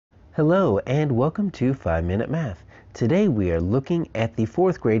Hello and welcome to 5-Minute Math. Today we are looking at the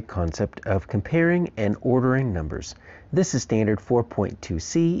 4th grade concept of comparing and ordering numbers. This is standard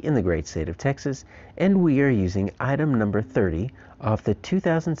 4.2c in the great state of Texas, and we are using item number 30 off the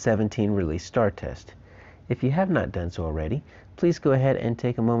 2017 release STAAR test. If you have not done so already, please go ahead and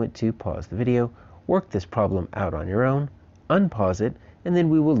take a moment to pause the video, work this problem out on your own, unpause it, and then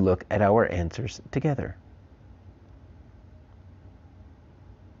we will look at our answers together.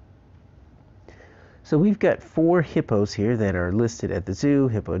 So we've got 4 hippos here that are listed at the zoo: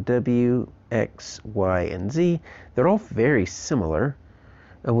 hippo W, X, Y, and Z. They're all very similar,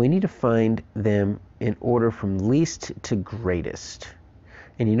 and we need to find them in order from least to greatest.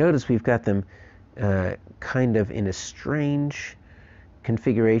 And you notice we've got them kind of in a strange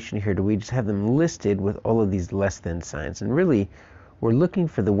configuration here. Do we just have them listed with all of these less than signs? And really, we're looking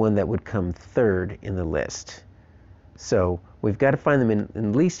for the one that would come third in the list. So we've got to find them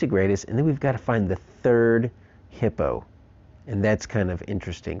in least to greatest, and then we've got to find the third hippo. And that's kind of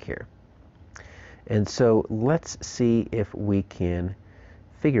interesting here. And so let's see if we can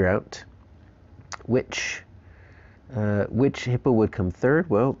figure out which hippo would come third.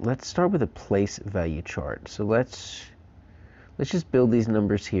 Well, let's start with a place value chart. So let's just build these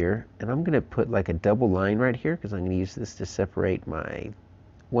numbers here. And I'm going to put like a double line right here because I'm going to use this to separate my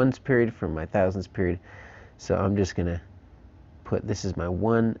ones period from my thousands period. So I'm just going to put, this is my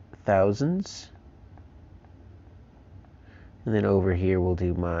 1000s. And then over here we'll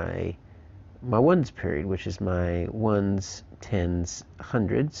do my ones period, which is my ones, tens,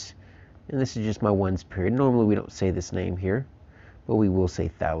 hundreds. And this is just my ones period. Normally we don't say this name here, but we will say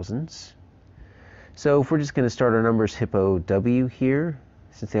thousands. So if we're just going to start our numbers, hippo W here,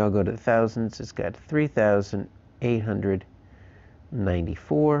 since they all go to the thousands, it's got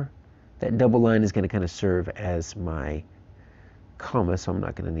 3,894. That double line is going to kind of serve as my comma, so I'm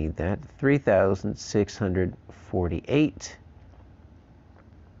not going to need that. 3,648.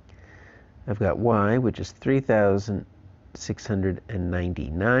 I've got Y, which is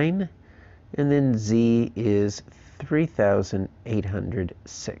 3,699. And then Z is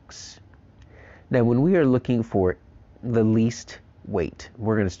 3,806. Now, when we are looking for the least weight,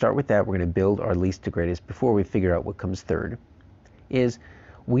 we're going to start with that. We're going to build our least to greatest before we figure out what comes third.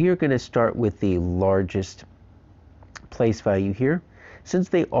 We are going to start with the largest place value here. Since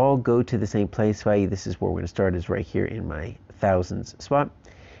they all go to the same place value, this is where we're going to start, is right here in my thousands spot.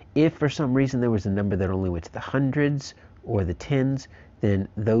 If for some reason there was a number that only went to the hundreds or the tens, then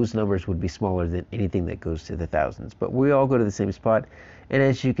those numbers would be smaller than anything that goes to the thousands. But we all go to the same spot, and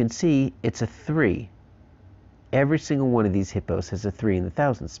as you can see, it's a 3. Every single one of these hippos has a 3 in the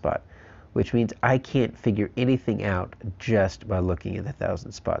thousands spot, which means I can't figure anything out just by looking at the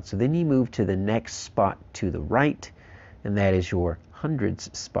thousand spot. So then you move to the next spot to the right, and that is your hundreds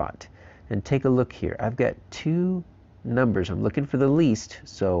spot. And take a look here. I've got 2 numbers. I'm looking for the least,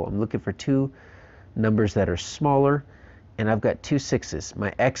 so I'm looking for 2 numbers that are smaller, and I've got 2 6s.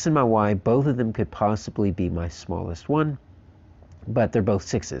 My X and my Y, both of them could possibly be my smallest one, but they're both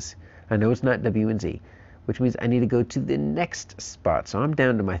 6s. I know it's not W and Z, which means I need to go to the next spot. So I'm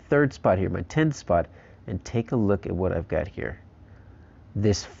down to my 3rd spot here, my 10th spot, and take a look at what I've got here.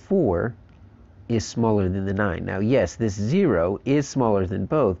 This 4 is smaller than the 9. Now, yes, this 0 is smaller than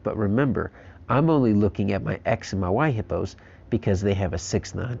both, but remember, I'm only looking at my X and my Y hippos because they have a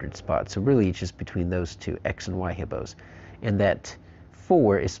 6 in the 100 spot. So really, it's just between those 2 X and Y hippos. And that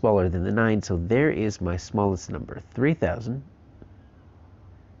 4 is smaller than the 9, so there is my smallest number,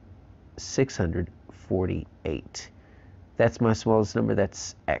 3,648. That's my smallest number,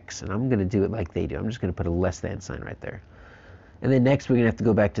 that's X. And I'm going to do it like they do. I'm just going to put a less than sign right there. And then next, we're going to have to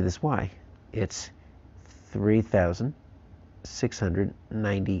go back to this Y. It's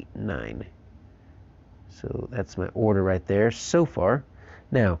 3,699. So that's my order right there so far.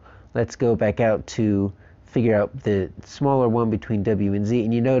 Now, let's go back out to figure out the smaller one between W and Z.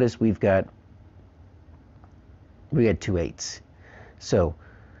 And you notice we got 2 8s. So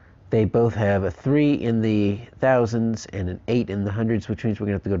they both have a 3 in the thousands and an 8 in the hundreds, which means we're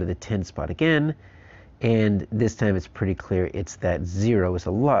going to have to go to the 10 spot again. And this time it's pretty clear it's that 0 is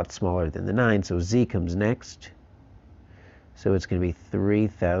a lot smaller than the 9, so Z comes next. So it's going to be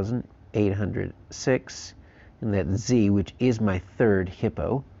 3,806, and that Z, which is my 3rd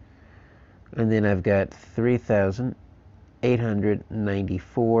hippo. And then I've got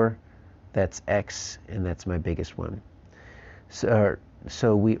 3,894, that's X, and that's my biggest one. So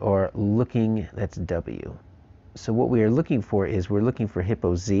we are looking, that's W. So what we are looking for is we're looking for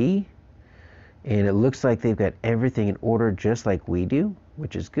hippo Z, and it looks like they've got everything in order just like we do,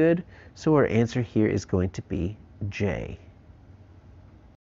 which is good. So our answer here is going to be J.